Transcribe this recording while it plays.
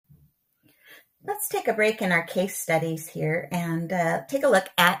Let's take a break in our case studies here and take a look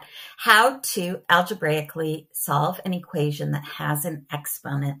at how to algebraically solve an equation that has an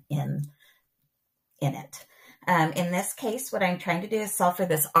exponent in it. In this case, what I'm trying to do is solve for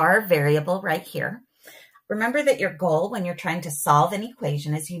this r variable right here. Remember that your goal when you're trying to solve an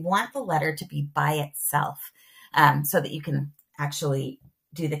equation is you want the letter to be by itself so that you can actually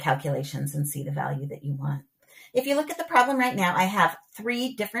do the calculations and see the value that you want. If you look at the problem right now, I have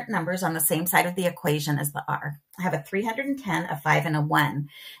 3 different numbers on the same side of the equation as the r. I have a 310, a 5, and a 1.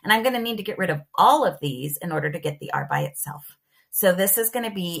 And I'm going to need to get rid of all of these in order to get the r by itself. So this is going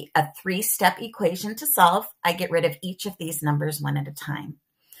to be a 3-step equation to solve. I get rid of each of these numbers one at a time.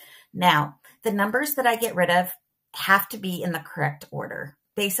 Now, the numbers that I get rid of have to be in the correct order.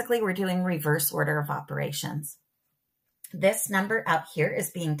 Basically, we're doing reverse order of operations. This number out here is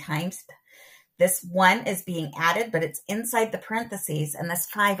being times. This 1 is being added, but it's inside the parentheses, and this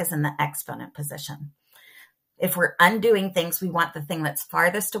 5 is in the exponent position. If we're undoing things, we want the thing that's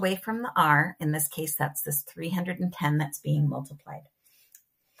farthest away from the r. In this case, that's this 310 that's being multiplied.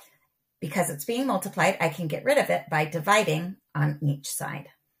 Because it's being multiplied, I can get rid of it by dividing on each side.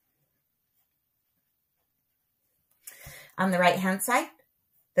 On the right-hand side,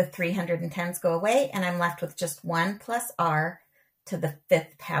 the 310s go away, and I'm left with just 1 plus r to the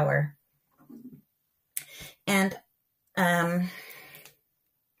 5th power. And then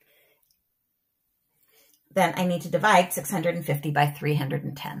I need to divide 650 by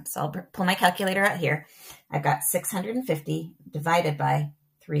 310. So I'll pull my calculator out here. I've got 650 divided by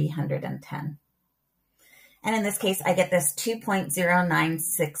 310. And in this case, I get this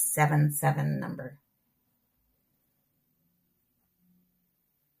 2.09677 number.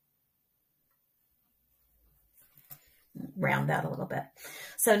 Round that a little bit.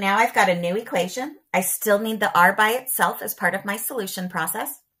 So now I've got a new equation. I still need the r by itself as part of my solution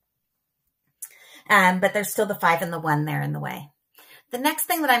process. But there's still the 5 and the 1 there in the way. The next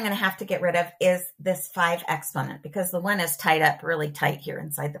thing that I'm going to have to get rid of is this 5 exponent because the 1 is tied up really tight here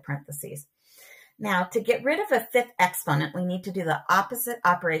inside the parentheses. Now, to get rid of a 5th exponent, we need to do the opposite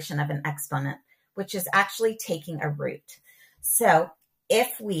operation of an exponent, which is actually taking a root. So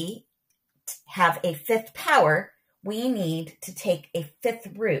if we have a 5th power, we need to take a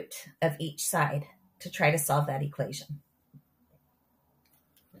 5th root of each side to try to solve that equation.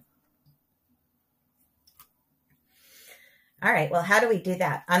 All right, well, how do we do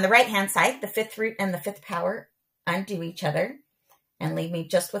that? On the right-hand side, the 5th root and the 5th power undo each other and leave me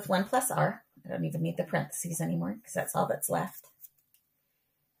just with 1 plus r. I don't even need the parentheses anymore because that's all that's left.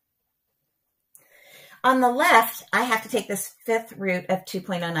 On the left, I have to take this 5th root of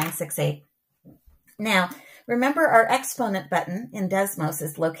 2.0968. Now, remember our exponent button in Desmos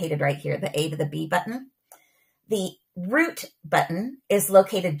is located right here, the A to the B button. The root button is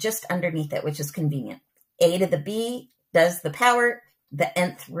located just underneath it, which is convenient. A to the B does the power, the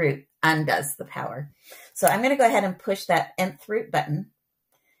nth root undoes the power. So I'm going to go ahead and push that nth root button,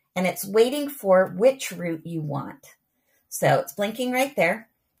 and it's waiting for which root you want. So it's blinking right there.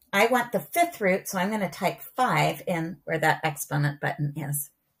 I want the 5th root, so I'm going to type 5 in where that exponent button is,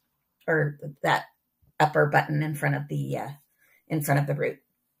 or that upper button in front of the root.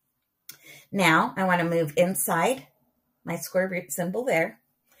 Now I want to move inside my square root symbol there.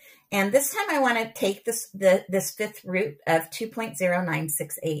 And this time I want to take this 5th root of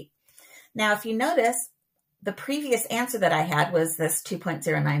 2.0968. Now, if you notice, the previous answer that I had was this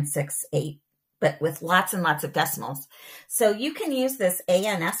 2.0968, but with lots and lots of decimals. So you can use this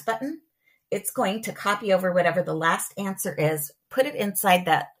ANS button. It's going to copy over whatever the last answer is, put it inside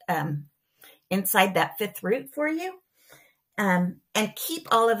that 5th root for you, and keep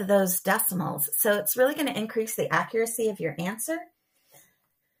all of those decimals. So it's really going to increase the accuracy of your answer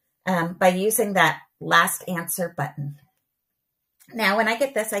by using that last answer button. Now, when I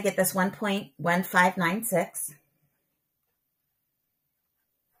get this 1.1596.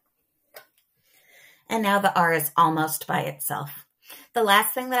 And now the r is almost by itself. The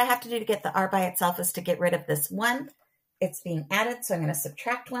last thing that I have to do to get the r by itself is to get rid of this 1. It's being added, so I'm going to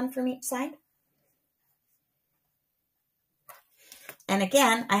subtract 1 from each side. And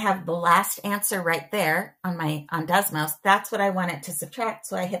again, I have the last answer right there on Desmos. That's what I want it to subtract.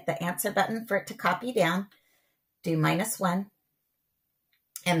 So I hit the answer button for it to copy down, do -1.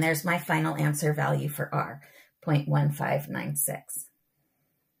 And there's my final answer value for r, 0.1596.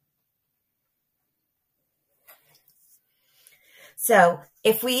 So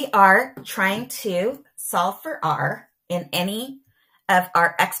if we are trying to solve for r in any of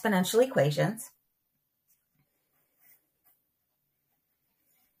our exponential equations,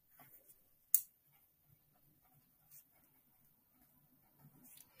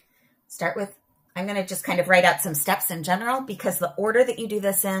 start with I'm going to just kind of write out some steps in general because the order that you do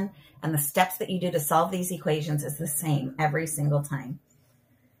this in and the steps that you do to solve these equations is the same every single time.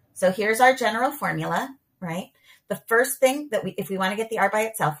 So here's our general formula, right? The first thing that if we want to get the r by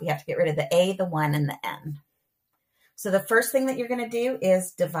itself, we have to get rid of the a, the 1, and the n. So the first thing that you're going to do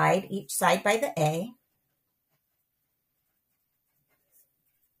is divide each side by the a.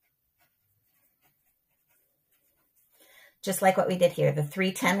 Just like what we did here. The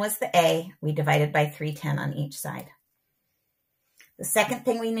 310 was the a. We divided by 310 on each side. The second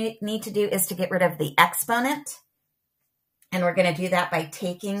thing we need to do is to get rid of the exponent. And we're going to do that by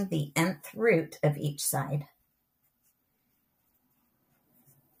taking the nth root of each side.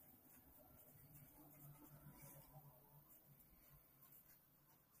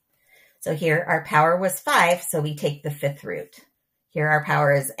 So here our power was 5, so we take the 5th root. Here our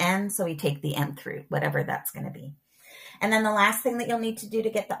power is n, so we take the nth root, whatever that's going to be. And then the last thing that you'll need to do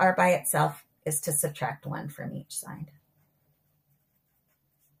to get the r by itself is to subtract 1 from each side.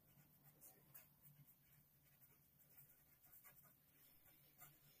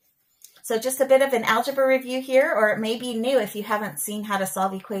 So just a bit of an algebra review here, or it may be new if you haven't seen how to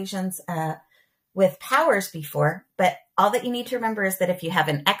solve equations with powers before, but all that you need to remember is that if you have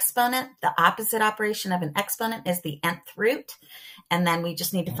an exponent, the opposite operation of an exponent is the nth root, and then we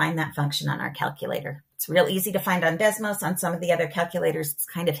just need to find that function on our calculator. It's real easy to find on Desmos. On some of the other calculators, it's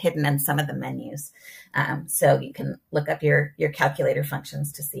kind of hidden in some of the menus. So you can look up your calculator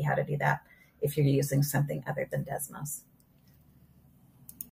functions to see how to do that if you're using something other than Desmos.